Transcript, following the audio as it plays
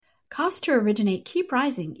Costs to originate keep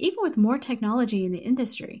rising, even with more technology in the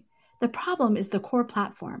industry. The problem is the core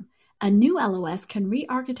platform. A new LOS can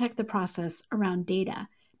re-architect the process around data,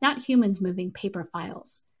 not humans moving paper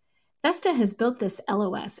files. Vesta has built this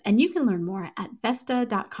LOS, and you can learn more at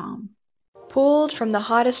Vesta.com. Pulled from the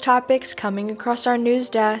hottest topics coming across our news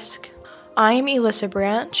desk, I'm Elissa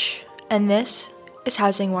Branch, and this is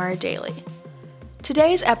Housing Wire Daily.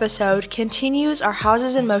 Today's episode continues our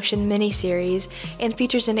Houses in Motion mini-series and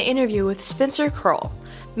features an interview with Spencer Krull,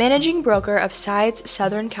 managing broker of Side's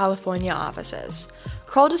Southern California offices.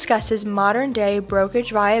 Krull discusses modern-day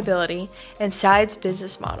brokerage viability and Side's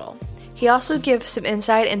business model. He also gives some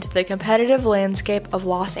insight into the competitive landscape of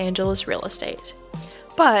Los Angeles real estate.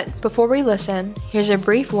 But before we listen, here's a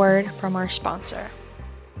brief word from our sponsor.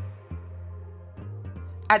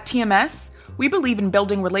 At TMS, we believe in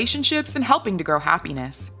building relationships and helping to grow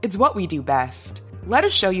happiness. It's what we do best. Let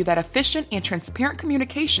us show you that efficient and transparent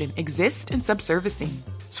communication exists in subservicing.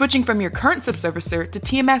 Switching from your current subservicer to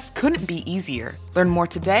TMS couldn't be easier. Learn more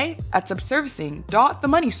today at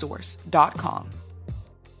subservicing.themoneysource.com.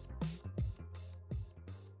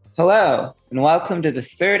 Hello, and welcome to the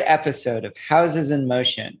third episode of Houses in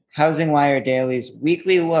Motion, Housing Wire Daily's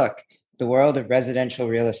weekly look at the world of residential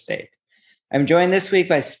real estate. I'm joined this week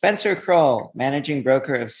by Spencer Krull, managing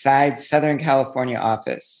broker of Side's Southern California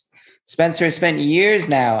office. Spencer has spent years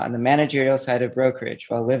now on the managerial side of brokerage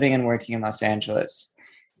while living and working in Los Angeles.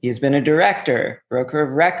 He has been a director, broker of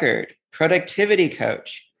record, productivity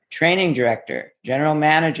coach, training director, general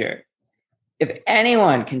manager. If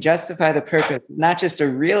anyone can justify the purpose of not just a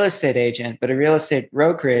real estate agent, but a real estate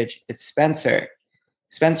brokerage, it's Spencer.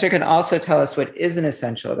 Spencer can also tell us what isn't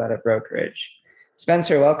essential about a brokerage.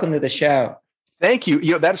 Spencer, welcome to the show. Thank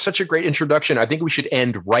you. That's such a great introduction. I think we should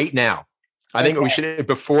end right now. I think we should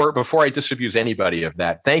before I disabuse anybody of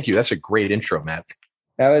that. Thank you. That's a great intro, Matt.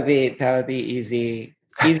 That would be easy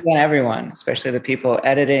on everyone, especially the people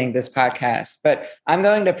editing this podcast. But I'm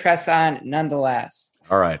going to press on nonetheless.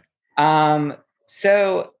 All right.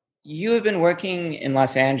 So you have been working in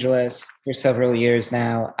Los Angeles for several years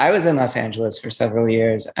now. I was in Los Angeles for several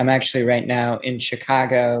years. I'm actually right now in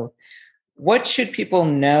Chicago. What should people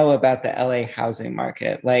know about the LA housing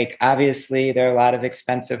market? Like, obviously, there are a lot of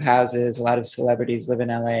expensive houses. A lot of celebrities live in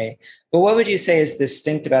LA. But what would you say is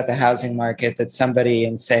distinct about the housing market that somebody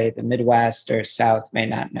in, say, the Midwest or South may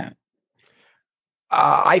not know?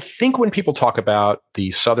 I think when people talk about the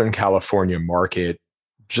Southern California market,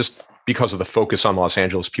 just because of the focus on Los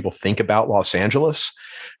Angeles, people think about Los Angeles.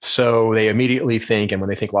 So they immediately think, and when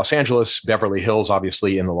they think Los Angeles, Beverly Hills,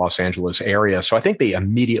 obviously in the Los Angeles area. So I think they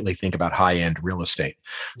immediately think about high-end real estate.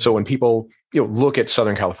 So when people look at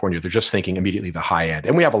Southern California, they're just thinking immediately the high end.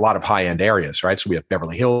 And we have a lot of high-end areas, right? So we have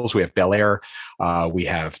Beverly Hills, we have Bel Air, we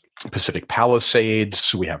have Pacific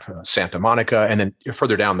Palisades, we have Santa Monica, and then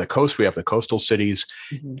further down the coast, we have the coastal cities,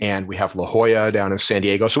 and we have La Jolla down in San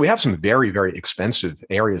Diego. So we have some very, very expensive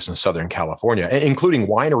areas in Southern California, including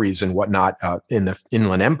wineries and whatnot in the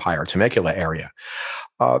Inland Empire, Temecula area.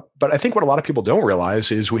 But I think what a lot of people don't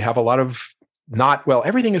realize is we have a lot of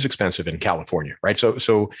everything is expensive in California, right?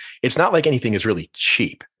 So it's not like anything is really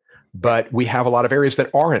cheap, but we have a lot of areas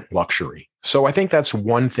that aren't luxury. So I think that's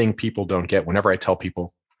one thing people don't get. Whenever I tell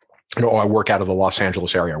people, I work out of the Los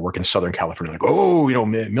Angeles area, I work in Southern California, like,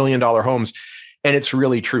 $1 million homes. And it's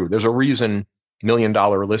really true. There's a reason $1 Million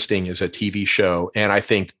Listing is a TV show. And I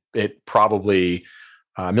think it probably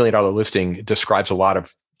 $1 Million Listing describes a lot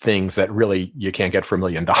of things that really you can't get for $1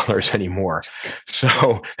 million anymore.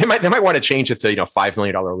 So they might want to change it to $5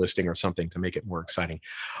 million listing or something to make it more exciting.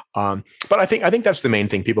 But I think that's the main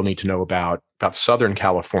thing people need to know about Southern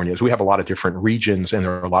California is we have a lot of different regions and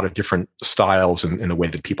there are a lot of different styles in the way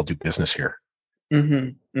that people do business here.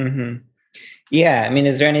 Mm-hmm. Mm-hmm. Yeah. I mean,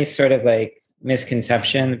 is there any sort of like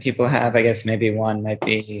misconception that people have? I guess maybe one might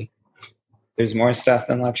be there's more stuff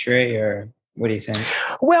than luxury, or what do you think?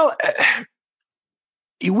 Well,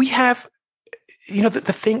 we have,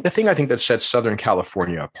 the thing I think that sets Southern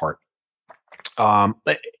California apart. And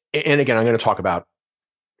again, I'm going to talk about,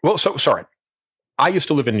 I used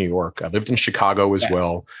to live in New York. I lived in Chicago as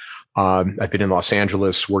well. I've been in Los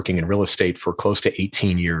Angeles working in real estate for close to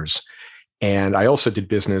 18 years. And I also did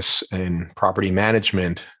business in property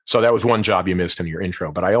management. So that was one job you missed in your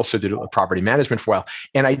intro, but I also did property management for a while.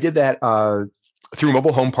 And I did that through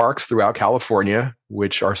mobile home parks throughout California,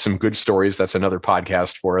 which are some good stories. That's another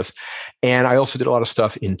podcast for us. And I also did a lot of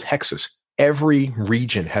stuff in Texas. Every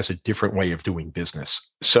region has a different way of doing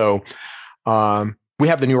business. So we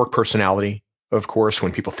have the New York personality, of course,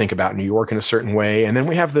 when people think about New York in a certain way. And then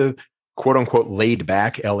we have the quote unquote laid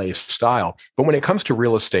back LA style. But when it comes to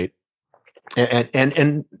real estate,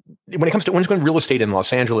 and when it comes to real estate in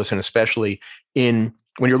Los Angeles, and especially when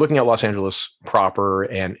you're looking at Los Angeles proper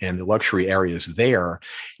and the luxury areas there,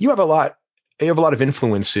 you have a lot of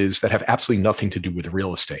influences that have absolutely nothing to do with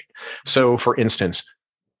real estate. So, for instance,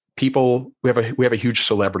 we have a huge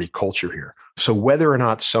celebrity culture here. So whether or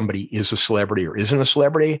not somebody is a celebrity or isn't a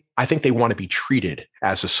celebrity, I think they want to be treated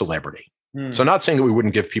as a celebrity. So not saying that we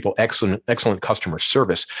wouldn't give people excellent customer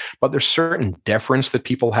service, but there's certain deference that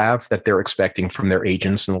people have that they're expecting from their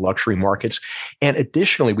agents in the luxury markets. And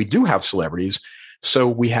additionally, we do have celebrities. So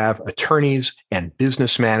we have attorneys and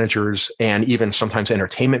business managers and even sometimes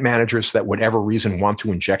entertainment managers that whatever reason want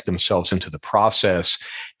to inject themselves into the process.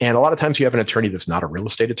 And a lot of times you have an attorney that's not a real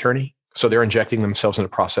estate attorney. So they're injecting themselves in the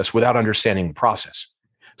process without understanding the process.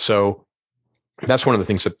 So that's one of the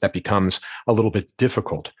things that becomes a little bit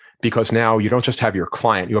difficult, because now you don't just have your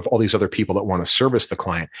client, you have all these other people that want to service the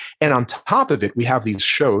client. And on top of it, we have these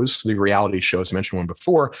shows, the reality shows, I mentioned one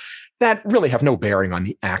before, that really have no bearing on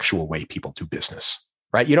the actual way people do business,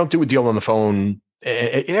 right? You don't do a deal on the phone.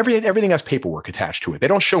 Everything has paperwork attached to it. They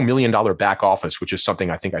don't show $1 million back office, which is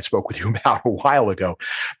something I think I spoke with you about a while ago.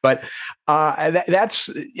 But that's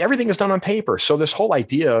everything is done on paper. So this whole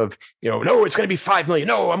idea of, no, it's going to be 5 million.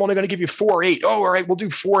 No, I'm only going to give you 4.8. Oh, all right, we'll do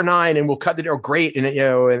 4.9 and we'll cut the deal. Great, and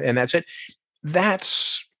and that's it.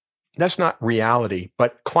 That's not reality.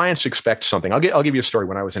 But clients expect something. I'll give you a story.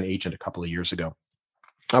 When I was an agent a couple of years ago,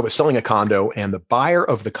 I was selling a condo, and the buyer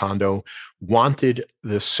of the condo wanted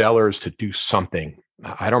the sellers to do something.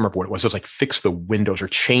 I don't remember what it was. It was like fix the windows or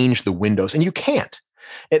change the windows, and you can't.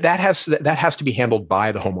 That has to be handled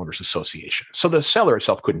by the homeowners association. So the seller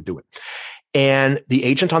itself couldn't do it. And the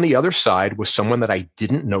agent on the other side was someone that I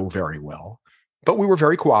didn't know very well, but we were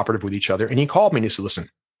very cooperative with each other. And he called me and he said, "Listen,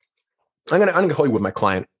 I'm going to call you with my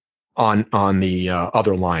client on the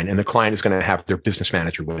other line, and the client is going to have their business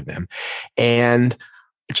manager with them, and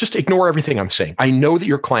just ignore everything I'm saying. I know that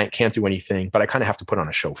your client can't do anything, but I kind of have to put on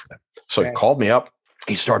a show for them." So He called me up.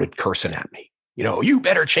 He started cursing at me. You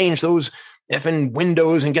better change those effing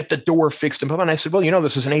windows and get the door fixed. And I said, well,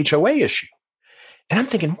 this is an HOA issue. And I'm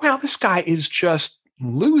thinking, wow, this guy is just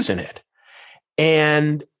losing it.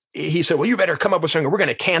 And he said, well, you better come up with something. We're going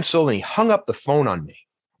to cancel. And he hung up the phone on me.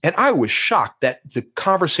 And I was shocked that the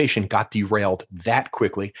conversation got derailed that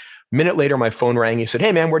quickly. A minute later, my phone rang. He said,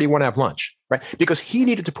 "Hey, man, where do you want to have lunch?" Right? Because he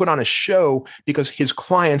needed to put on a show because his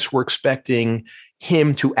clients were expecting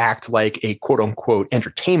him to act like a quote unquote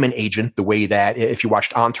entertainment agent, the way that if you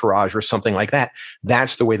watched Entourage or something like that,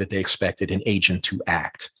 that's the way that they expected an agent to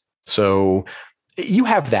act. So you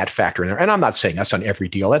have that factor in there. And I'm not saying that's on every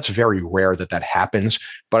deal. That's very rare that happens.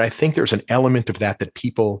 But I think there's an element of that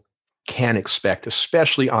people can expect,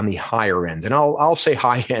 especially on the higher end. And I'll say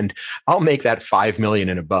high end, I'll make that 5 million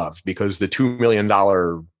and above, because the $2 million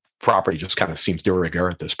property just kind of seems de rigueur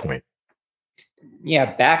at this point.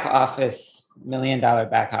 Yeah, $1 million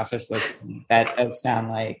back office listing. That does sound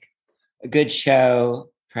like a good show,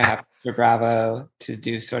 perhaps for Bravo to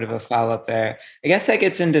do sort of a follow-up there. I guess that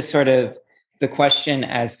gets into sort of the question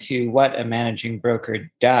as to what a managing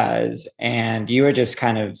broker does. And you were just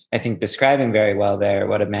kind of, I think, describing very well there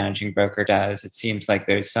what a managing broker does. It seems like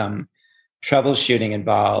there's some troubleshooting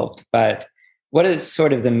involved, but what is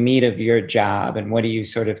sort of the meat of your job, and what do you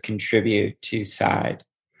sort of contribute to Side?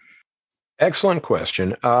 Excellent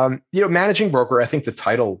question. Managing broker, I think the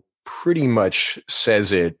title pretty much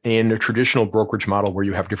says it. In a traditional brokerage model where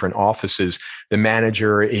you have different offices, the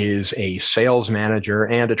manager is a sales manager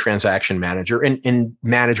and a transaction manager, and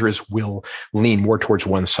managers will lean more towards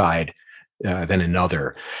one side than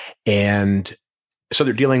another. And so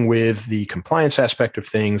they're dealing with the compliance aspect of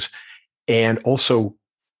things and also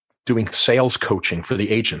doing sales coaching for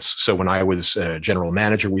the agents. So when I was a general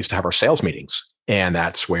manager, we used to have our sales meetings. And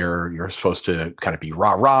that's where you're supposed to kind of be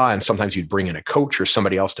rah-rah. And sometimes you'd bring in a coach or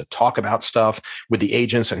somebody else to talk about stuff with the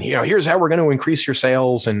agents. And, here's how we're going to increase your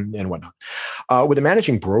sales and whatnot. With the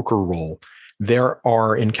managing broker role,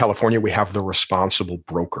 in California, we have the responsible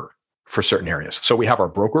broker for certain areas. So we have our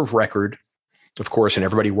broker of record, of course, and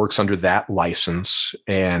everybody works under that license.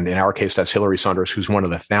 And in our case, that's Hillary Saunders, who's one of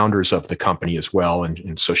the founders of the company as well.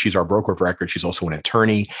 And so she's our broker of record. She's also an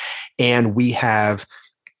attorney. And we have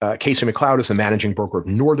Casey McLeod is the managing broker of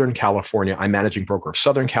Northern California. I'm managing broker of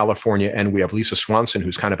Southern California. And we have Lisa Swanson,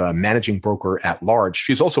 who's kind of a managing broker at large.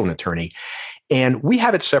 She's also an attorney. And we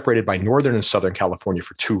have it separated by Northern and Southern California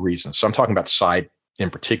for two reasons. So I'm talking about Side in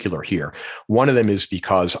particular here. One of them is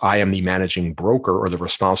because I am the managing broker or the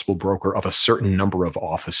responsible broker of a certain number of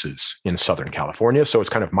offices in Southern California. So it's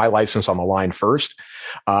kind of my license on the line first.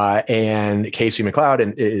 And Casey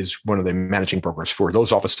McLeod is one of the managing brokers for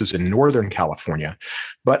those offices in Northern California.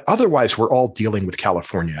 But otherwise, we're all dealing with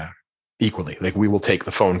California equally. Like we will take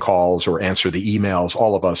the phone calls or answer the emails,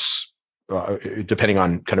 all of us, depending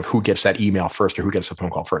on kind of who gets that email first or who gets the phone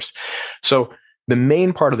call first. So the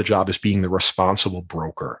main part of the job is being the responsible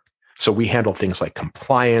broker. So we handle things like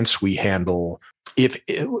compliance. We handle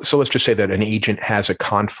so let's just say that an agent has a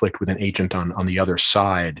conflict with an agent on the other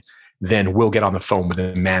side, then we'll get on the phone with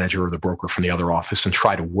the manager or the broker from the other office and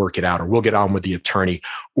try to work it out, or we'll get on with the attorney,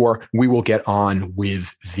 or we will get on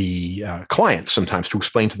with the client sometimes to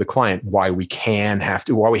explain to the client why we have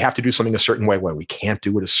to do something a certain way, why we can't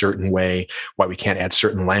do it a certain way, why we can't add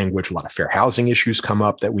certain language. A lot of fair housing issues come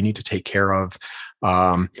up that we need to take care of.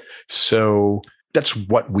 So that's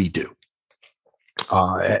what we do.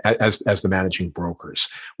 As the managing brokers.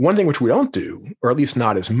 One thing which we don't do, or at least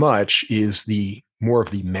not as much, is more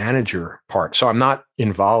of the manager part. So I'm not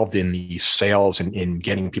involved in the sales and in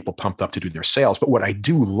getting people pumped up to do their sales. But what I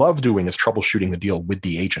do love doing is troubleshooting the deal with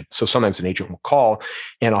the agent. So sometimes an agent will call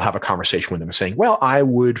and I'll have a conversation with them saying, well, I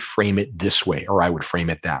would frame it this way, or I would frame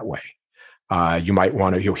it that way. You might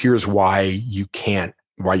want to, here's why your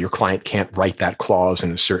client can't write that clause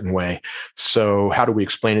in a certain way. So how do we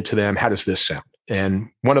explain it to them? How does this sound? And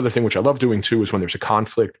one other thing which I love doing too is when there's a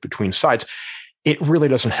conflict between sides, it really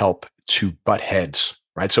doesn't help to butt heads,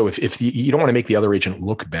 right? So if you don't want to make the other agent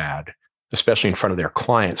look bad, especially in front of their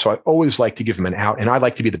client. So I always like to give them an out, and I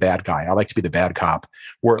like to be the bad guy. I like to be the bad cop,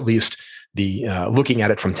 or at least the looking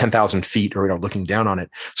at it from 10,000 feet, or looking down on it.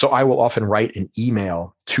 So I will often write an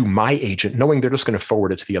email to my agent, knowing they're just going to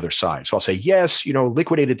forward it to the other side. So I'll say, yes,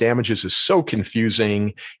 liquidated damages is so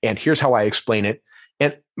confusing, and here's how I explain it.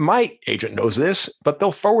 And my agent knows this, but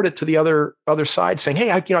they'll forward it to the other side saying,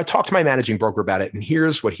 hey, I talked to my managing broker about it, and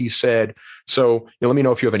here's what he said. So let me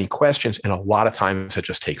know if you have any questions. And a lot of times it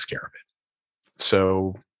just takes care of it.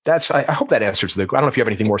 So I hope that answers I don't know if you have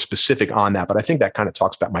anything more specific on that, but I think that kind of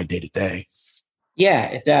talks about my day to day. Yeah,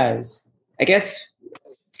 it does. I guess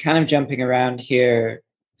kind of jumping around here,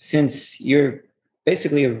 since you're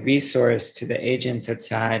basically a resource to the agents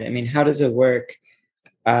outside, I mean, how does it work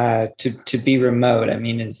to be remote? I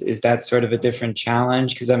mean, is that sort of a different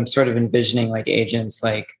challenge? Because I'm sort of envisioning like agents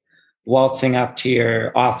like waltzing up to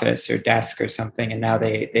your office or desk or something, and now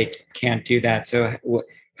they can't do that. So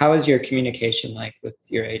how is your communication like with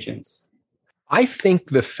your agents? I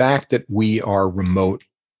think the fact that we are remote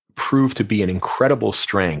proved to be an incredible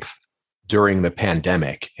strength during the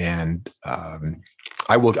pandemic. And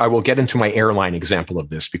I will get into my airline example of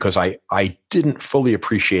this because I didn't fully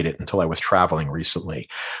appreciate it until I was traveling recently.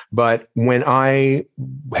 But when I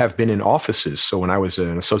have been in offices, so when I was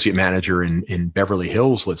an associate manager in Beverly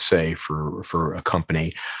Hills, let's say for a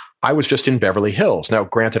company, I was just in Beverly Hills. Now,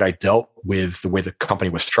 granted, I dealt with the way the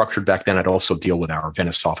company was structured back then. I'd also deal with our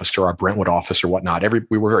Venice office or our Brentwood office or whatnot.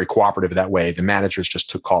 We were very cooperative that way. The managers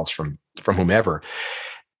just took calls from whomever.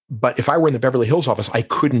 But if I were in the Beverly Hills office, I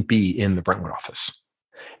couldn't be in the Brentwood office.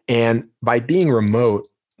 And by being remote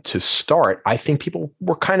to start, I think people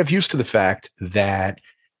were kind of used to the fact that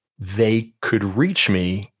they could reach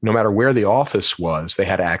me no matter where the office was. They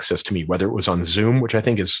had access to me, whether it was on Zoom, which I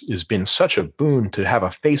think has been such a boon to have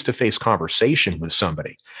a face-to-face conversation with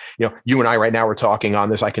somebody. You and I right now are talking on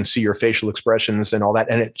this. I can see your facial expressions and all that.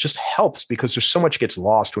 And it just helps because there's so much gets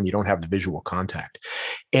lost when you don't have the visual contact.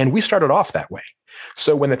 And we started off that way.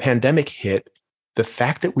 So when the pandemic hit, the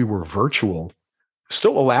fact that we were virtual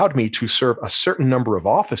still allowed me to serve a certain number of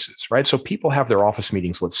offices, right? So people have their office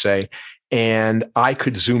meetings, let's say, and I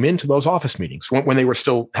could zoom into those office meetings when they were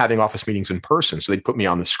still having office meetings in person. So they'd put me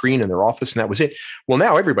on the screen in their office and that was it. Well,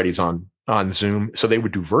 now everybody's on Zoom. So they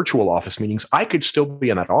would do virtual office meetings. I could still be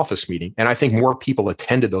in that office meeting. And I think more people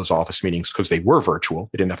attended those office meetings because they were virtual.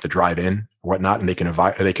 They didn't have to drive in or whatnot. And they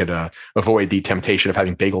could avoid the temptation of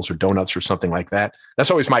having bagels or donuts or something like that.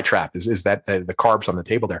 That's always my trap is that the carbs on the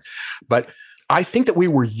table there. But I think that we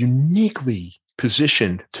were uniquely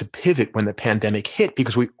positioned to pivot when the pandemic hit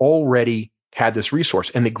because we already had this resource.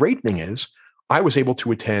 And the great thing is I was able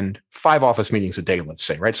to attend 5 office meetings a day, let's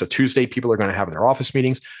say, right? So Tuesday, people are going to have their office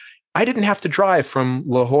meetings. I didn't have to drive from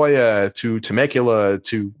La Jolla to Temecula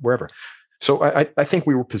to wherever. So I think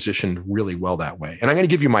we were positioned really well that way. And I'm going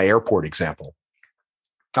to give you my airport example.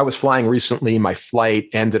 I was flying recently. My flight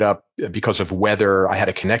ended up, because of weather, I had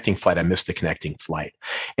a connecting flight. I missed the connecting flight.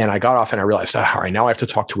 And I got off and I realized, all right, now I have to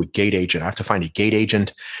talk to a gate agent. I have to find a gate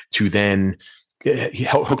agent to then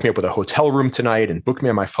hook me up with a hotel room tonight and book me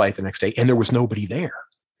on my flight the next day. And there was nobody there.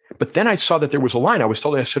 But then I saw that there was a line. I was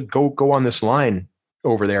told I should go on this line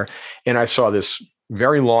over there. And I saw this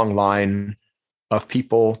very long line of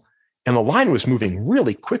people. And the line was moving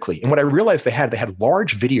really quickly. And what I realized they had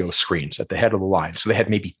large video screens at the head of the line. So they had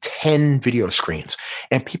maybe 10 video screens.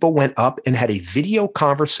 And people went up and had a video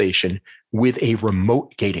conversation with a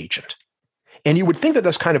remote gate agent. And you would think that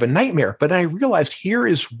that's kind of a nightmare. But I realized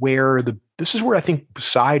this is where I think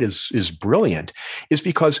Side is brilliant, is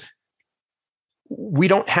because we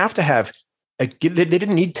don't have to have they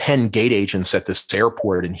didn't need 10 gate agents at this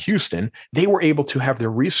airport in Houston. They were able to have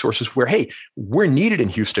their resources where, hey, we're needed in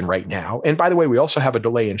Houston right now. And by the way, we also have a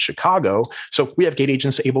delay in Chicago. So we have gate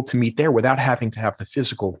agents able to meet there without having to have the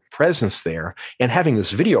physical presence there. And having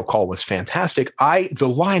this video call was fantastic. The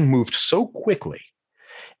line moved so quickly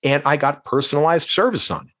and I got personalized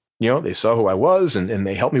service on it. They saw who I was and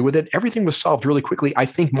they helped me with it. Everything was solved really quickly. I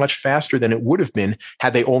think much faster than it would have been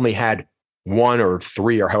had they only had 1 or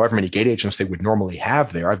 3 or however many gate agents they would normally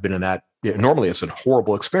have there. I've been in that. Normally it's a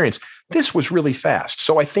horrible experience. This was really fast.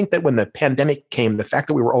 So I think that when the pandemic came, the fact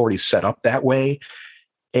that we were already set up that way,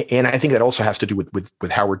 and I think that also has to do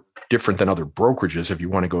with how we're different than other brokerages, if you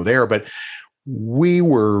want to go there, but we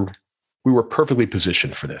were perfectly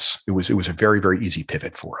positioned for this. It was a very, very easy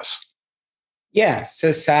pivot for us. Yeah.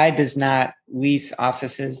 So Side does not lease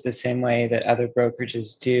offices the same way that other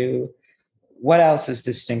brokerages do. What else is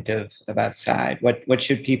distinctive about Side? What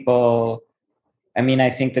should people, I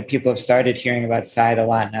think that people have started hearing about Side a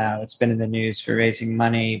lot now. It's been in the news for raising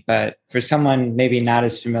money, but for someone maybe not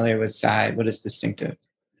as familiar with Side, what is distinctive?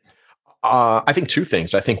 I think 2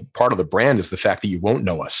 things. I think part of the brand is the fact that you won't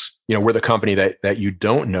know us. We're the company that you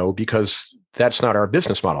don't know because that's not our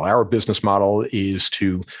business model. Our business model is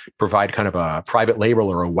to provide kind of a private label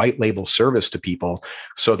or a white label service to people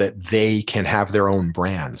so that they can have their own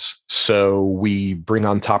brands. So we bring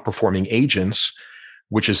on top performing agents,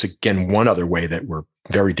 which is, again, one other way that we're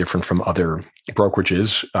very different from other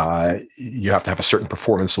brokerages. You have to have a certain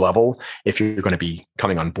performance level if you're going to be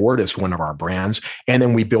coming on board as one of our brands. And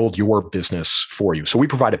then we build your business for you. So we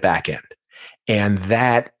provide a back end. And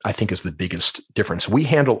that, I think, is the biggest difference. We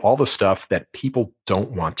handle all the stuff that people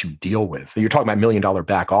don't want to deal with. You're talking about $1 million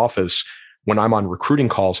back office. When I'm on recruiting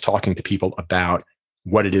calls talking to people about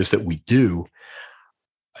what it is that we do,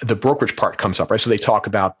 the brokerage part comes up, right? So they talk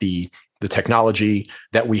about the technology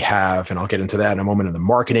that we have, and I'll get into that in a moment, in the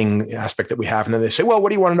marketing aspect that we have. And then they say, well, what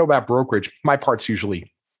do you want to know about brokerage? My part's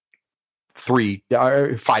usually 5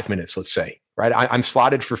 minutes, let's say. Right? I'm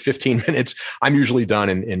slotted for 15 minutes. I'm usually done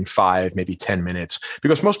in 5, maybe 10 minutes,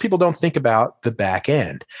 because most people don't think about the back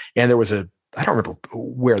end. And there was I don't remember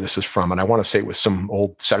where this is from, and I want to say it was some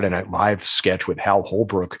old Saturday Night Live sketch with Hal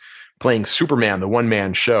Holbrook playing Superman, the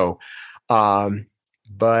one-man show.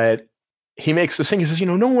 But he makes this thing. He says,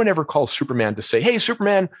 no one ever calls Superman to say, hey,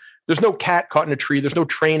 Superman, there's no cat caught in a tree. There's no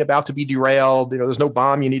train about to be derailed. There's no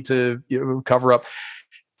bomb you need to cover up.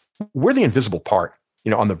 We're the invisible part,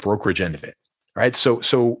 on the brokerage end of it. Right. So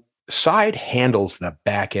Side handles the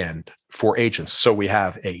back end for agents. So we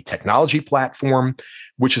have a technology platform,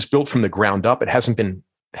 which is built from the ground up. It hasn't been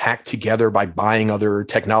hacked together by buying other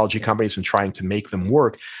technology companies and trying to make them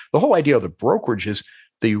work. The whole idea of the brokerage is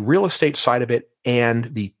the real estate side of it and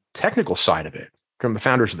the technical side of it. From the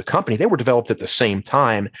founders of the company, they were developed at the same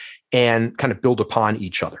time and kind of build upon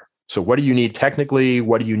each other. So what do you need technically?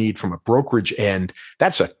 What do you need from a brokerage end?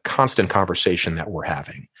 That's a constant conversation that we're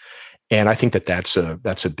having. And I think that's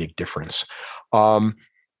a big difference.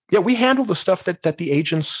 We handle the stuff that the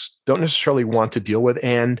agents don't necessarily want to deal with,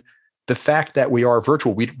 and the fact that we are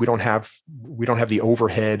virtual, we don't have the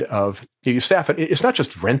overhead of you staff it. It's not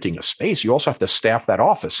just renting a space; you also have to staff that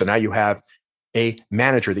office. So now you have a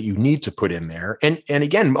manager that you need to put in there, and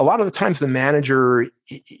again, a lot of the times the manager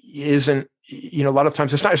isn't. A lot of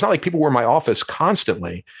times it's not like people were in my office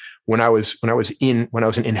constantly when I was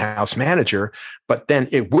an in-house manager, but then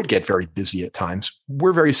it would get very busy at times.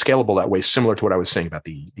 We're very scalable that way, similar to what I was saying about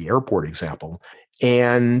the airport example.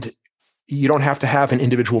 And you don't have to have an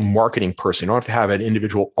individual marketing person. You don't have to have an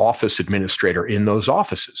individual office administrator in those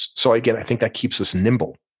offices. So again, I think that keeps us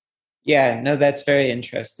nimble. Yeah, no, that's very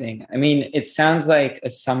interesting. It sounds like a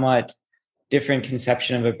somewhat different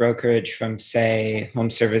conception of a brokerage from, say, Home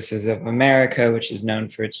Services of America, which is known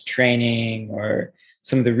for its training, or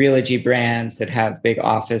some of the Realogy brands that have big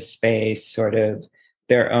office space, sort of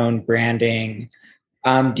their own branding.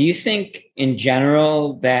 Do you think in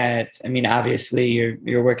general that, obviously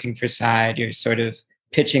you're working for Side, you're sort of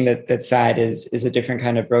pitching that Side is a different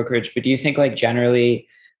kind of brokerage, but do you think generally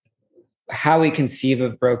how we conceive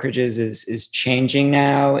of brokerages is changing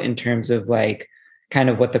now in terms of kind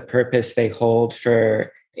of what the purpose they hold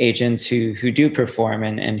for agents who do perform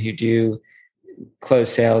and who do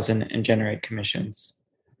close sales and generate commissions?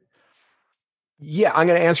 Yeah, I'm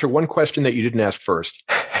going to answer one question that you didn't ask first.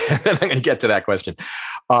 I'm going to get to that question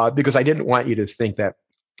because I didn't want you to think that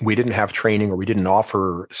we didn't have training or we didn't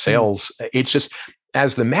offer sales. It's just,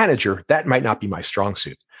 as the manager, that might not be my strong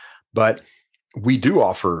suit, but we do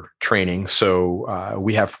offer training. So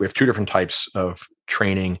we have two different types of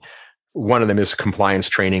training. One of them is compliance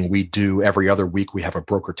training. We do every other week. We have a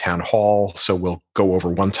broker town hall. So we'll go over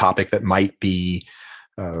one topic that might be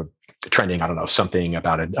trending. I don't know, something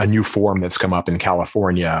about a new form that's come up in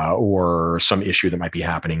California or some issue that might be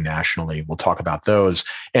happening nationally. We'll talk about those.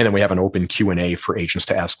 And then we have an open Q&A for agents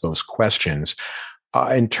to ask those questions.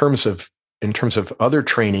 In terms of other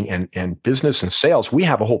training and business and sales, we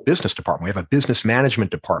have a whole business department. We have a business management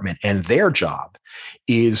department, and their job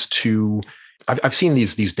is to, I've seen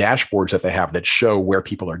these dashboards that they have that show where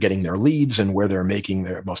people are getting their leads and where they're making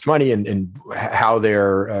their most money and how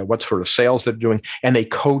they're, what sort of sales they're doing. And they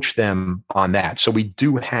coach them on that. So we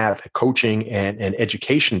do have a coaching and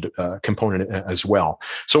education component as well.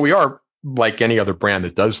 So we are like any other brand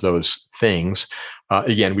that does those things.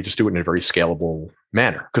 Again, we just do it in a very scalable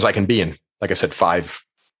manner because I can be in, like I said, five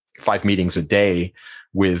meetings a day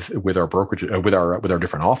with our brokerage, with our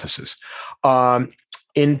different offices. Now,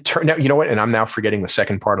 you know what? And I'm now forgetting the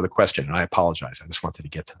second part of the question, and I apologize. I just wanted to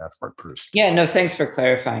get to that part first. Yeah, no, thanks for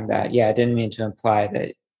clarifying that. Yeah, I didn't mean to imply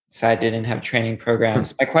that Side didn't have training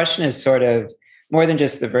programs. My question is sort of more than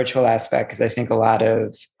just the virtual aspect, because I think a lot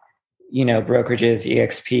of, brokerages,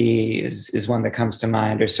 EXP is one that comes to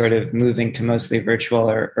mind, or sort of moving to mostly virtual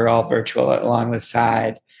or all virtual along with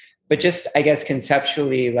Side. But just, I guess,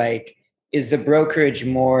 conceptually, like, is the brokerage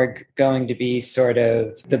more going to be sort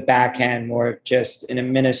of the back end, more just an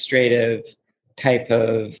administrative type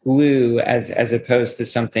of glue as opposed to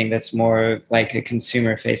something that's more of like a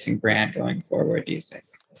consumer facing brand going forward, do you think?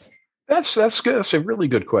 That's good. That's a really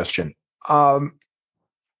good question.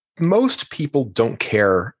 Most people don't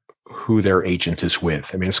care who their agent is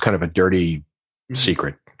with. I mean, it's kind of a dirty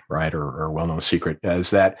secret, right? Or well-known secret,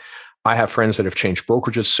 is that I have friends that have changed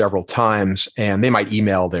brokerages several times, and they might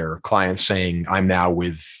email their clients saying, I'm now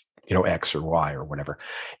with, X or Y or whatever.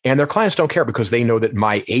 And their clients don't care because they know that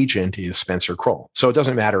my agent is Spencer Krull. So it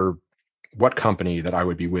doesn't matter what company that I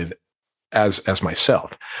would be with as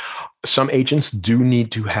myself. Some agents do need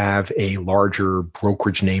to have a larger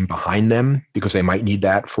brokerage name behind them because they might need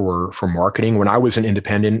that for marketing. When I was an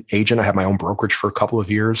independent agent, I had my own brokerage for a couple of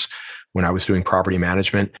years when I was doing property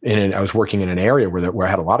management. And I was working in an area where I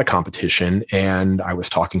had a lot of competition. And I was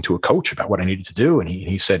talking to a coach about what I needed to do. And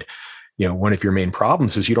he said, one of your main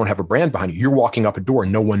problems is you don't have a brand behind you. You're walking up a door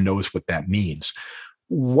and no one knows what that means.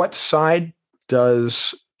 What Side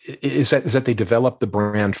does is that they develop the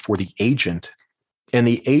brand for the agent. And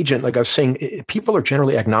the agent, like I was saying, people are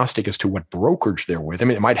generally agnostic as to what brokerage they're with. I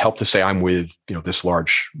mean, it might help to say I'm with, this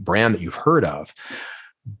large brand that you've heard of,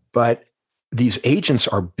 but these agents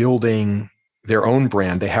are building their own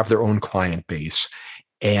brand. They have their own client base.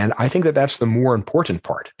 And I think that that's the more important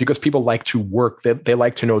part because people like to work, they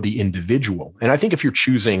like to know the individual. And I think if you're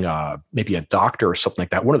choosing maybe a doctor or something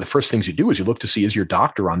like that, one of the first things you do is you look to see, is your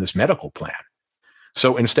doctor on this medical plan?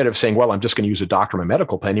 So instead of saying, well, I'm just going to use a doctor on my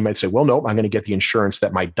medical plan, you might say, well, no, I'm going to get the insurance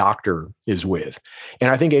that my doctor is with.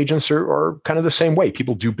 And I think agents are kind of the same way.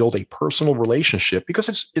 People do build a personal relationship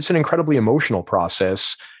because it's an incredibly emotional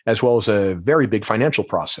process as well as a very big financial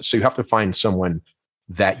process. So you have to find someone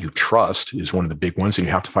that you trust is one of the big ones. And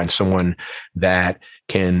you have to find someone that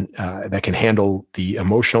can handle the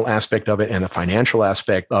emotional aspect of it and the financial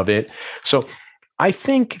aspect of it. So I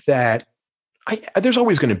think that there's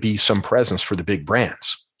always going to be some presence for the big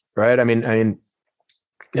brands, right? I mean,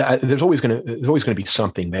 yeah, there's always going to be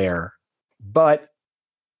something there. But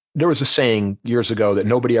there was a saying years ago that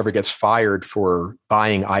nobody ever gets fired for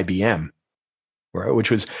buying IBM, right?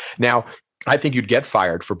 Which was, now I think you'd get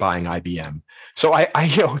fired for buying IBM. So I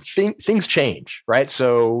think things change, right?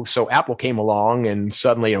 So Apple came along and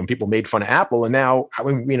suddenly, people made fun of Apple, and now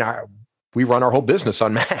we run our whole business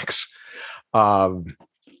on Macs.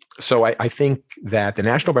 So I think that the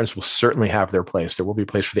national brands will certainly have their place. There will be a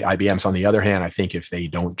place for the IBMs. On the other hand, I think if they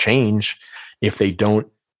don't change, if they don't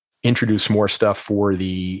introduce more stuff for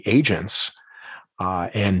the agents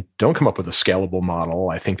and don't come up with a scalable model,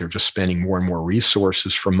 I think they're just spending more and more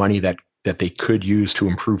resources for money that they could use to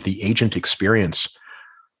improve the agent experience.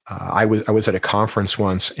 I was at a conference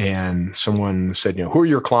once and someone said, who are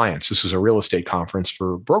your clients? This is a real estate conference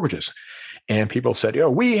for brokerages. And people said,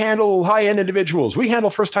 we handle high-end individuals. We handle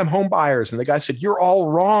first-time home buyers. And the guy said, you're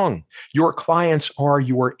all wrong. Your clients are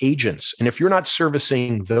your agents. And if you're not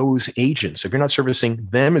servicing those agents, if you're not servicing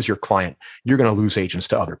them as your client, you're going to lose agents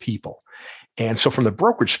to other people. And so from the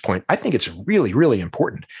brokerage point, I think it's really, really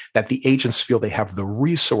important that the agents feel they have the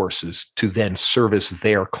resources to then service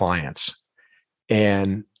their clients.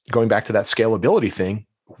 And going back to that scalability thing,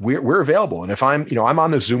 we're available. And if I'm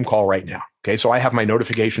on the Zoom call right now, okay, so I have my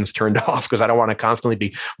notifications turned off because I don't want to constantly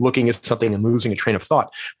be looking at something and losing a train of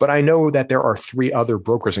thought. But I know that there are 3 other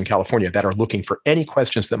brokers in California that are looking for any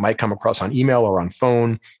questions that might come across on email or on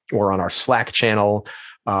phone or on our Slack channel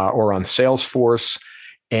or on Salesforce.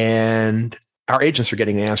 And our agents are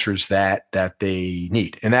getting the answers that they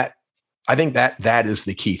need. And that, I think that is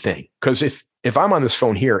the key thing. Because if I'm on this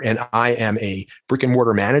phone here and I am a brick and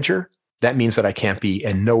mortar manager, that means that I can't be,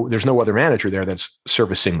 and there's no other manager there that's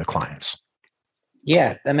servicing the clients.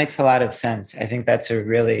 Yeah, that makes a lot of sense. I think that's a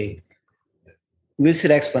really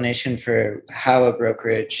lucid explanation for how a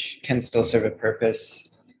brokerage can still serve a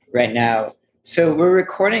purpose right now. So we're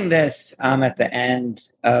recording this at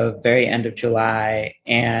the very end of July,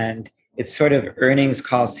 and it's sort of earnings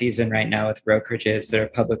call season right now with brokerages that are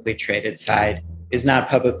publicly traded. Side is not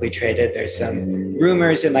publicly traded. There's some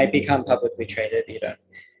rumors it might become publicly traded. You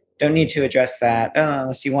don't need to address that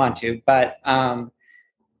unless you want to. But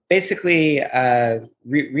basically,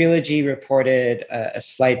 Realogy reported a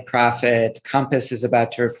slight profit. Compass is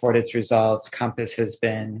about to report its results. Compass has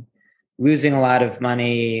been losing a lot of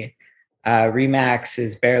money. Remax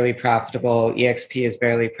is barely profitable. EXP is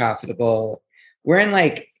barely profitable. We're in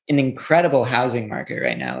like an incredible housing market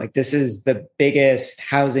right now. Like this is the biggest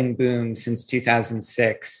housing boom since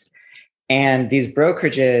 2006. And these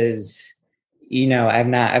brokerages,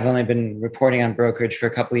 I've only been reporting on brokerage for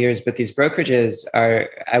a couple of years, but these brokerages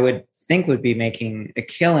I would think would be making a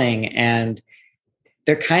killing, and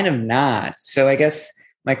they're kind of not. So I guess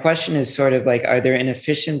my question is sort of like, are there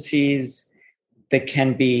inefficiencies that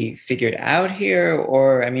can be figured out here?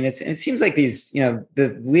 Or, I mean, it seems like these,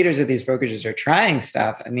 the leaders of these brokerages are trying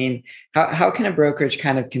stuff. I mean, how can a brokerage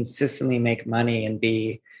kind of consistently make money and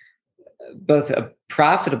be both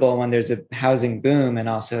profitable when there's a housing boom and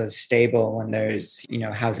also stable when there's,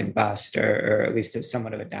 housing bust or at least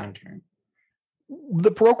somewhat of a downturn?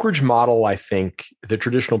 The brokerage model, I think, the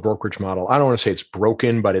traditional brokerage model, I don't want to say it's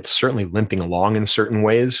broken, but it's certainly limping along in certain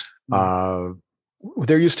ways.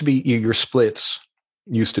 There used to be, your splits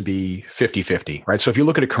used to be 50-50, right? So if you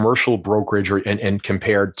look at a commercial brokerage and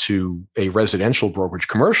compared to a residential brokerage,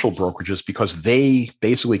 commercial brokerages, because they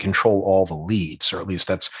basically control all the leads, or at least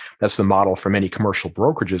that's the model for many commercial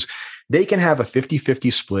brokerages, they can have a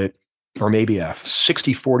 50-50 split or maybe a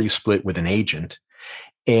 60-40 split with an agent,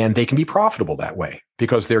 and they can be profitable that way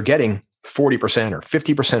because they're getting 40% or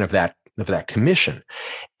 50% of that commission.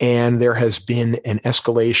 And there has been an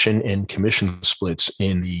escalation in commission splits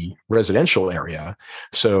in the residential area.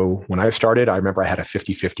 So when I started, I remember I had a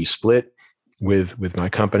 50-50 split with my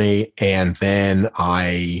company. And then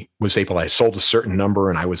I sold a certain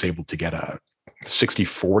number and I was able to get a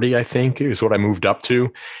 60-40, I think is what I moved up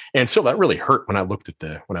to. And so that really hurt when I looked at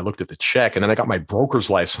the check. And then I got my broker's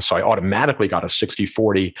license. So I automatically got a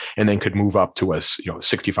 60-40 and then could move up to a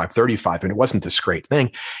 65-35. And it wasn't this great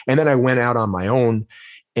thing. And then I went out on my own,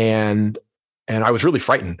 and I was really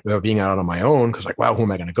frightened about being out on my own because, like, wow, who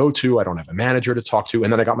am I going to go to? I don't have a manager to talk to.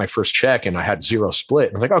 And then I got my first check and I had 0 split.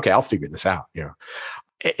 And I was like, okay, I'll figure this out.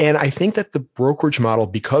 And I think that the brokerage model,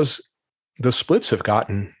 because the splits have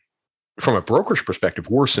gotten, from a brokerage perspective,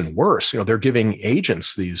 worse and worse. They're giving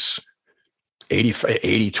agents these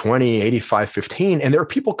 80-20, 85-15. And there are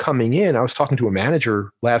people coming in. I was talking to a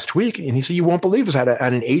manager last week, and he said, you won't believe this. I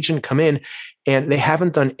had an agent come in, and they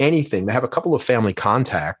haven't done anything. They have a couple of family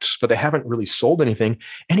contacts, but they haven't really sold anything.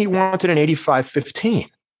 And he wanted an 85-15.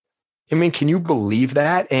 I mean, can you believe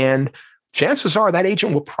that? And chances are that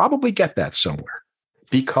agent will probably get that somewhere,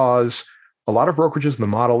 because a lot of brokerages, the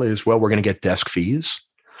model is, well, we're going to get desk fees.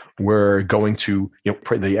 We're going to,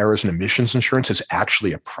 the errors and omissions insurance is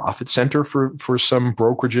actually a profit center for some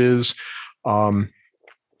brokerages.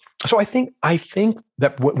 So I think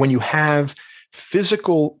that when you have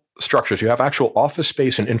physical structures, you have actual office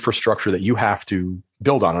space and infrastructure that you have to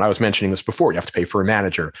build on. And I was mentioning this before, you have to pay for a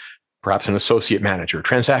manager, perhaps an associate manager,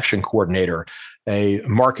 transaction coordinator, a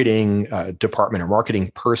marketing department or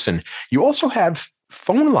marketing person. You also have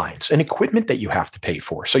phone lines and equipment that you have to pay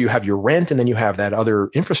for. So you have your rent and then you have that other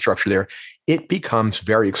infrastructure there. It becomes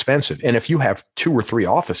very expensive. And if you have 2 or 3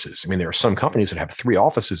 offices, I mean, there are some companies that have 3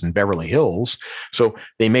 offices in Beverly Hills, so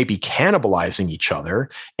they may be cannibalizing each other.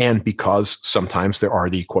 And because sometimes there are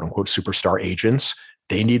the quote unquote superstar agents,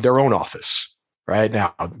 they need their own office, right?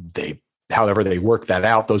 Now, however they work that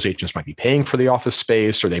out, those agents might be paying for the office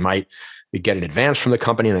space, or they might get an advance from the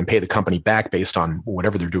company and then pay the company back based on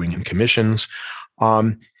whatever they're doing in commissions.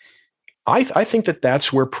 I think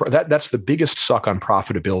that's where that's the biggest suck on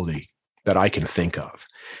profitability that I can think of.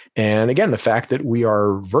 And again, the fact that we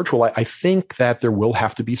are virtual, I think that there will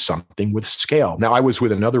have to be something with scale. Now, I was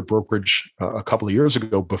with another brokerage a couple of years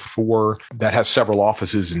ago before that has several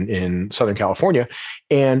offices in Southern California,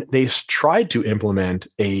 and they tried to implement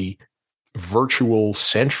a virtual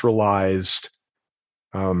centralized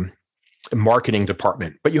marketing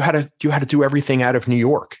department, but you had to do everything out of New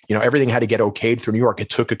York. Everything had to get okayed through New York. It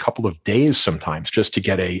took a couple of days sometimes just to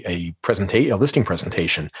get a listing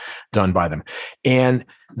presentation done by them. And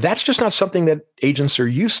that's just not something that agents are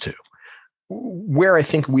used to. Where I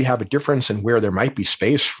think we have a difference and where there might be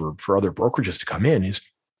space for other brokerages to come in is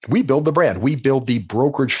we build the brand. We build the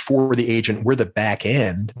brokerage for the agent. We're the back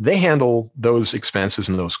end. They handle those expenses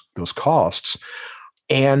and those costs.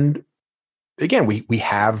 And again, we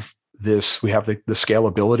have the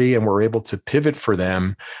scalability, and we're able to pivot for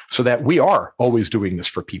them so that we are always doing this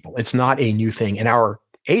for people. It's not a new thing. And our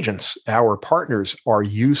agents, our partners are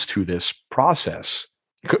used to this process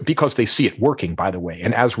because they see it working, by the way.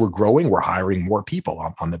 And as we're growing, we're hiring more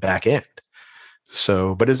people on the back end.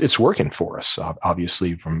 So, but it's working for us,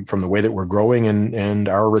 obviously, from the way that we're growing and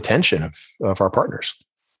our retention of our partners.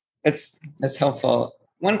 That's helpful.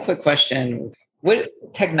 One quick question. What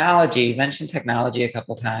technology, you mentioned technology a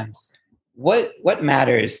couple of times. What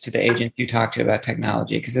matters to the agent you talk to about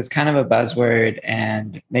technology? Because it's kind of a buzzword,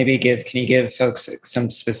 and maybe can you give folks some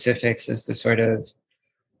specifics as to sort of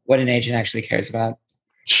what an agent actually cares about?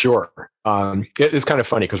 Sure. It's kind of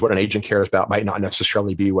funny because what an agent cares about might not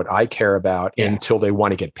necessarily be what I care about until they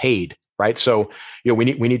want to get paid, right? So, we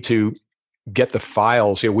need to get the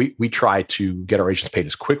files. We try to get our agents paid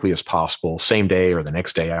as quickly as possible, same day or the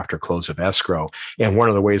next day after close of escrow. And one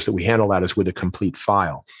of the ways that we handle that is with a complete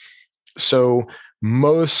file. So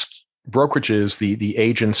most brokerages, the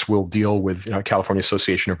agents will deal with, California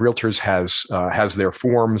Association of Realtors has their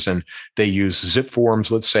forms, and they use zip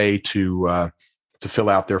forms, let's say, to fill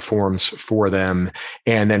out their forms for them.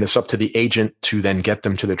 And then it's up to the agent to then get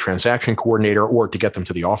them to the transaction coordinator or to get them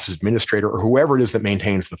to the office administrator or whoever it is that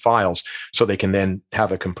maintains the files so they can then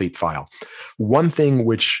have a complete file. One thing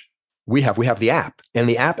which we have the app, and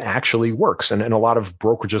the app actually works. And a lot of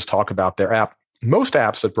brokerages talk about their app. Most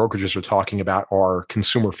apps that brokerages are talking about are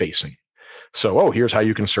consumer facing. So, here's how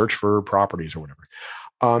you can search for properties or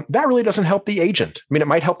whatever. That really doesn't help the agent. I mean, it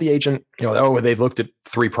might help the agent, they've looked at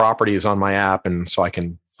 3 properties on my app, and so I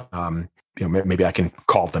can, maybe I can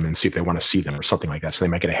call them and see if they want to see them or something like that. So they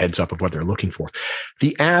might get a heads up of what they're looking for.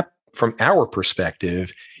 The app, from our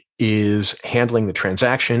perspective, is handling the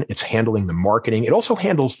transaction. It's handling the marketing. It also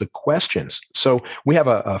handles the questions. So we have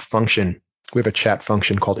a function. We have a chat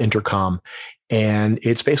function called Intercom, and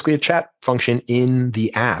it's basically a chat function in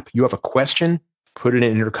the app. You have a question, put it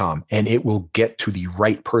in Intercom, and it will get to the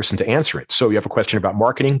right person to answer it. So you have a question about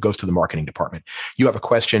marketing, goes to the marketing department. You have a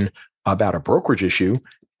question about a brokerage issue,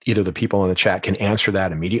 either the people in the chat can answer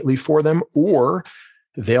that immediately for them, or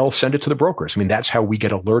they'll send it to the brokers. I mean, that's how we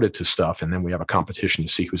get alerted to stuff, and then we have a competition to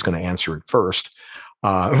see who's going to answer it first.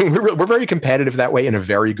 We're very competitive that way, in a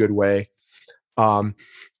very good way.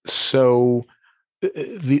 So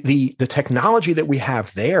the technology that we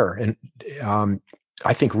have there, and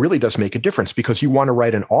I think really does make a difference, because you want to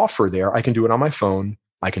write an offer there. I can do it on my phone.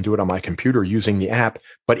 I can do it on my computer using the app,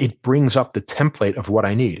 but it brings up the template of what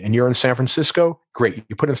I need. And you're in San Francisco? Great.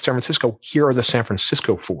 You put in San Francisco, here are the San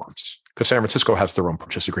Francisco forms, because San Francisco has their own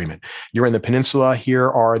purchase agreement. You're in the Peninsula, here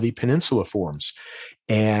are the Peninsula forms.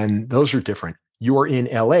 And those are different. You're in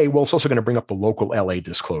LA, well, it's also going to bring up the local LA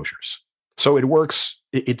disclosures. So it works.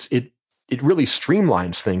 It really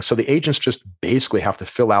streamlines things. So the agents just basically have to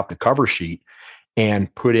fill out the cover sheet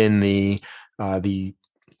and put in the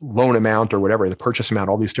loan amount or whatever, the purchase amount,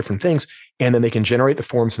 all these different things. And then they can generate the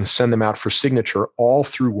forms and send them out for signature all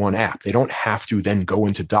through one app. They don't have to then go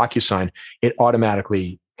into DocuSign. It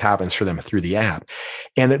automatically happens for them through the app.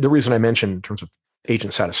 And the reason I mentioned in terms of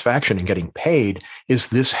agent satisfaction and getting paid is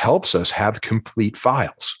this helps us have complete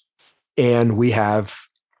files. And we have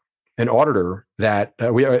an auditor that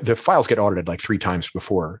the files get audited like 3 times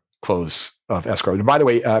before close of escrow. And by the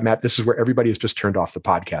way, Matt, this is where everybody has just turned off the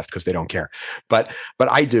podcast because they don't care, but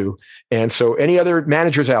I do. And so any other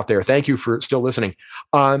managers out there, thank you for still listening.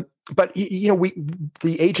 But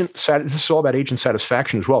the agent this is all about agent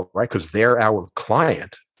satisfaction as well, right? Because they're our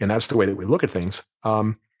client, and that's the way that we look at things.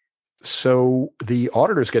 So the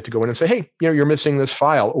auditors get to go in and say, hey, you're missing this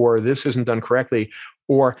file, or this isn't done correctly,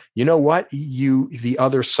 or you know what, the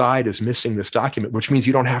other side is missing this document, which means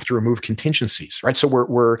you don't have to remove contingencies, right? So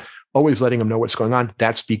we're always letting them know what's going on.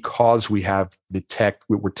 That's because we have the tech.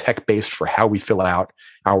 We're tech based for how we fill out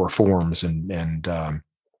our forms and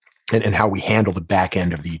and how we handle the back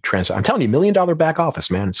end of the transaction. I'm telling you, $1 million back office,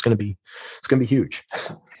 man. It's going to be huge.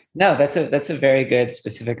 No, that's a very good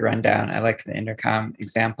specific rundown. I liked the intercom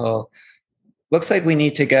example. Looks like we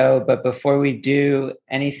need to go, but before we do,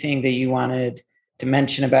 anything that you wanted to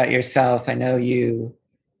mention about yourself? I know you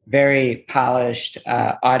very polished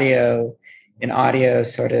audio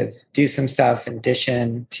sort of do some stuff in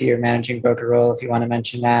addition to your managing broker role. If you want to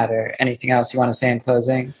mention that or anything else you want to say in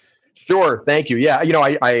closing. Sure. Thank you. Yeah. I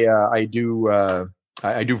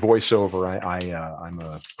do voiceover. I'm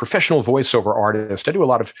a professional voiceover artist. I do a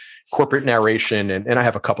lot of corporate narration, and I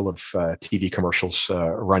have a couple of TV commercials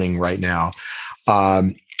running right now.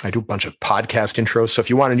 I do a bunch of podcast intros. So if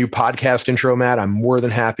you want a new podcast intro, Matt, I'm more than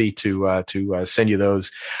happy to send you those.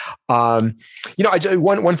 One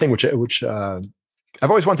thing which I've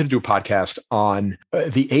always wanted to do a podcast on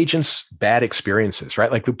the agent's bad experiences,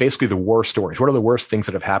 right? Like basically the worst stories. What are the worst things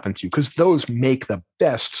that have happened to you? Because those make the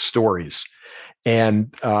best stories.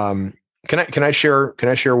 And can I share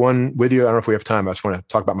one with you? I don't know if we have time. I just want to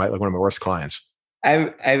talk about one of my worst clients.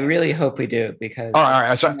 I really hope we do, because all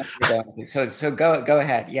right. So go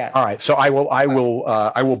ahead. Yes. All right. So I will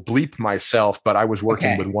bleep myself, but I was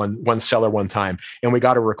working with one seller one time, and we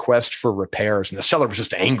got a request for repairs, and the seller was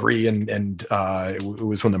just angry, and it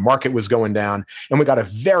was when the market was going down, and we got a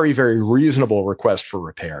very, very reasonable request for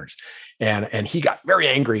repairs. And he got very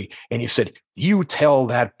angry, and he said, "You tell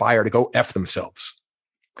that buyer to go F themselves."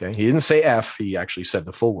 Okay. He didn't say F. He actually said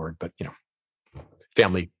the full word, but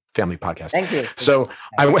family podcast. Thank you. So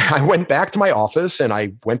I went back to my office, and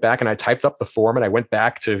I went back and I typed up the form, and I went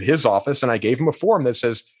back to his office and I gave him a form that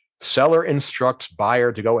says, "Seller instructs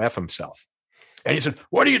buyer to go F himself." And he said,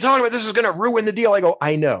 "What are you talking about? This is going to ruin the deal." I go,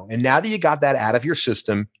 "I know." And now that you got that out of your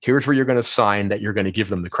system, here's where you're going to sign that you're going to give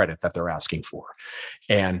them the credit that they're asking for.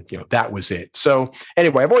 And that was it. So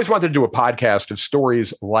anyway, I've always wanted to do a podcast of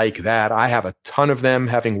stories like that. I have a ton of them,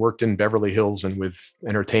 having worked in Beverly Hills and with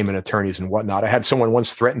entertainment attorneys and whatnot. I had someone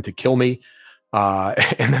once threaten to kill me.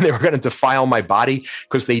 And then they were going to defile my body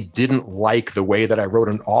because they didn't like the way that I wrote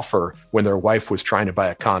an offer when their wife was trying to buy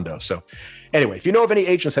a condo. So anyway, if you know of any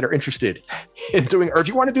agents that are interested in doing, or if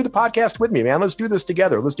you want to do the podcast with me, man, let's do this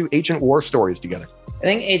together. Let's do agent war stories together. I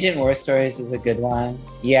think agent war stories is a good one.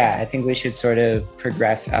 Yeah, I think we should sort of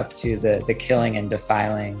progress up to the killing and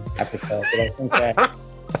defiling episode. But I think that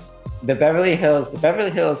the Beverly Hills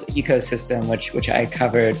ecosystem, which I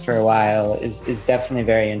covered for a while, is definitely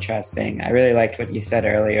very interesting. I really liked what you said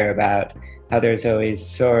earlier about how there's always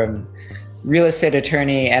some real estate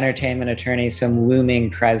attorney, entertainment attorney, some looming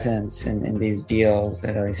presence in these deals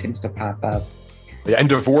that always seems to pop up. Yeah, and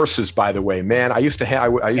divorces, by the way, man. I used to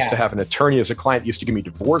have an attorney as a client, used to give me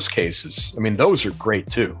divorce cases. I mean, those are great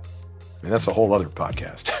too. I mean, that's a whole other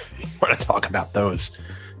podcast. You want to talk about those?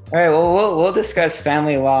 All right, well, we'll discuss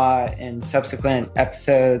family law in subsequent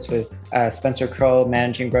episodes with Spencer Krull,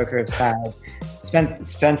 managing broker of Side.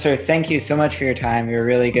 Spencer, thank you so much for your time. You were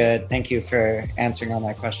really good. Thank you for answering all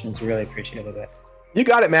my questions. We really appreciated it. You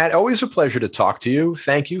got it, Matt. Always a pleasure to talk to you.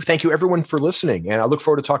 Thank you. Thank you, everyone, for listening. And I look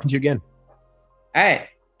forward to talking to you again. All right.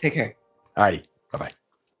 Take care. All righty. Bye-bye.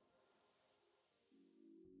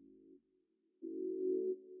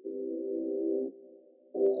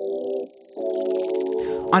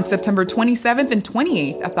 On September 27th and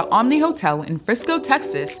 28th at the Omni Hotel in Frisco,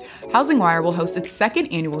 Texas, Housing Wire will host its second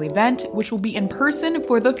annual event, which will be in person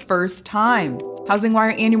for the first time. Housing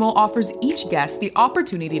Wire Annual offers each guest the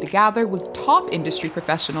opportunity to gather with top industry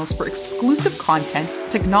professionals for exclusive content,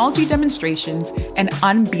 technology demonstrations, and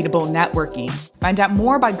unbeatable networking. Find out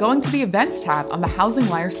more by going to the Events tab on the Housing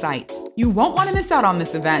Wire site. You won't want to miss out on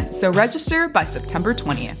this event, so register by September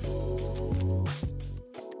 20th.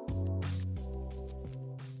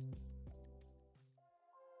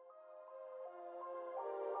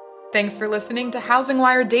 Thanks for listening to Housing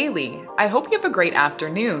Wire Daily. I hope you have a great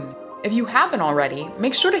afternoon. If you haven't already,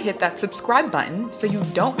 make sure to hit that subscribe button so you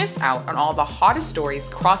don't miss out on all the hottest stories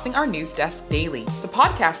crossing our news desk daily. The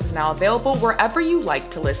podcast is now available wherever you like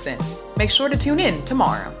to listen. Make sure to tune in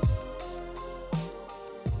tomorrow.